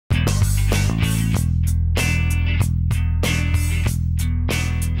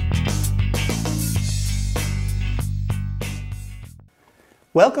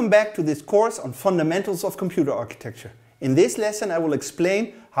Welcome back to this course on Fundamentals of Computer Architecture. In this lesson I will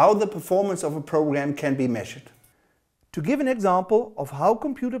explain how the performance of a program can be measured. To give an example of how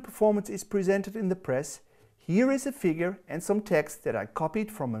computer performance is presented in the press, here is a figure and some text that I copied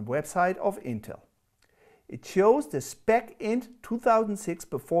from a website of Intel. It shows the SPECint 2006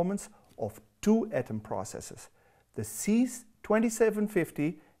 performance of two Atom processors, the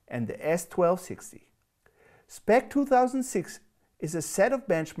C2750 and the S1260. SPEC 2006 is a set of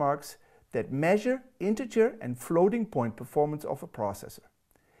benchmarks that measure integer and floating point performance of a processor.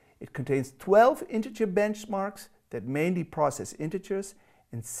 It contains 12 integer benchmarks that mainly process integers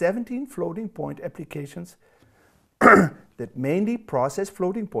and 17 floating point applications that mainly process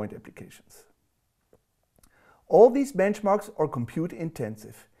floating point applications. All these benchmarks are compute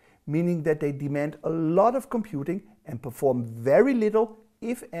intensive, meaning that they demand a lot of computing and perform very little,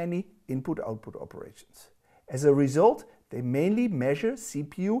 if any, input-output operations. As a result, they mainly measure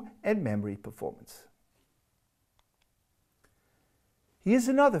CPU and memory performance. Here's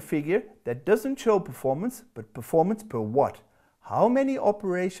another figure that doesn't show performance, but performance per watt. How many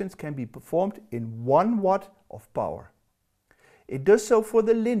operations can be performed in 1 watt of power? It does so for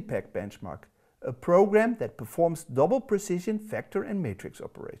the LINPACK benchmark, a program that performs double precision vector and matrix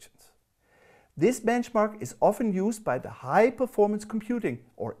operations. This benchmark is often used by the high performance computing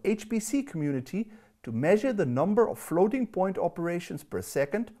or HPC community to measure the number of floating point operations per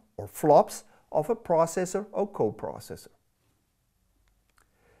second, or flops, of a processor or coprocessor.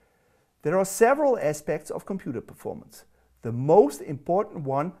 There are several aspects of computer performance. The most important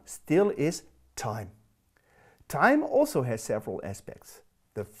one still is time. Time also has several aspects.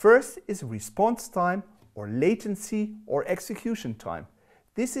 The first is response time, or latency, or execution time.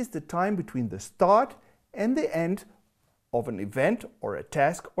 This is the time between the start and the end of an event or a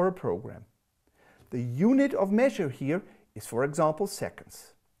task or a program. The unit of measure here is, for example,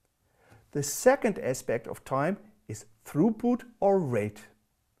 seconds. The second aspect of time is throughput or rate.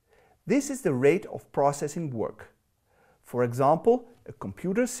 This is the rate of processing work. For example, a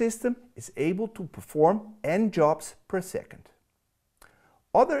computer system is able to perform n jobs per second.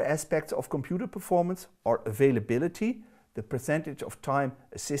 Other aspects of computer performance are availability, the percentage of time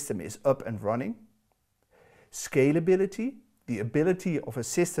a system is up and running; scalability, the ability of a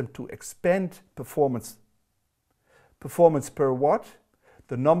system to expand performance per watt,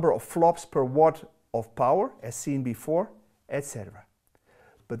 the number of flops per watt of power as seen before, etc.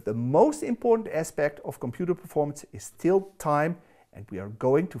 But the most important aspect of computer performance is still time, and we are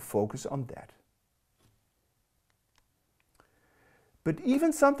going to focus on that. But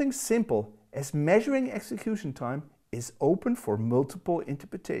even something simple as measuring execution time is open for multiple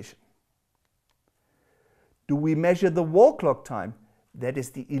interpretation. Do we measure the wall clock time, that is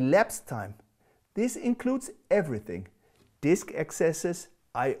the elapsed time? This includes everything: disk accesses,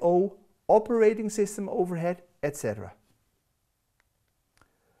 I/O, operating system overhead, etc.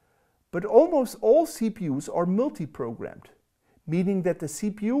 But almost all CPUs are multi-programmed, meaning that the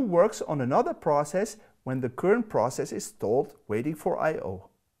CPU works on another process when the current process is stalled waiting for I/O.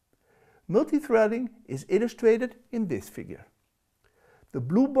 Multithreading is illustrated in this figure. The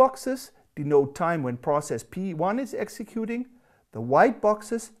blue boxes denote time when process P1 is executing. The white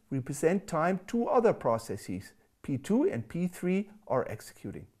boxes represent time two other processes, P2 and P3, are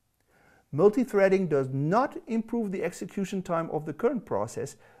executing. Multithreading does not improve the execution time of the current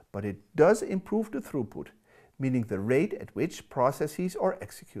process, but it does improve the throughput, meaning the rate at which processes are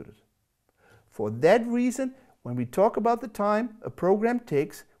executed. For that reason, when we talk about the time a program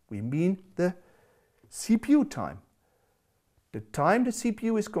takes, we mean the CPU time. The time the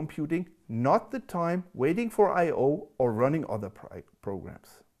CPU is computing, not the time waiting for I/O or running other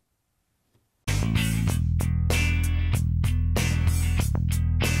programs.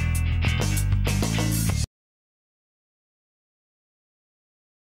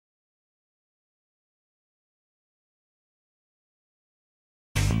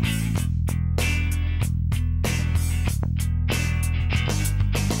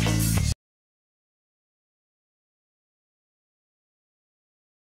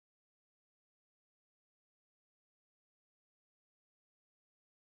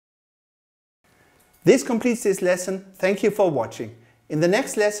 This completes this lesson. Thank you for watching. In the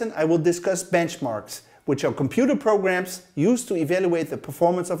next lesson I will discuss benchmarks, which are computer programs used to evaluate the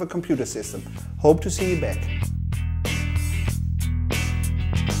performance of a computer system. Hope to see you back.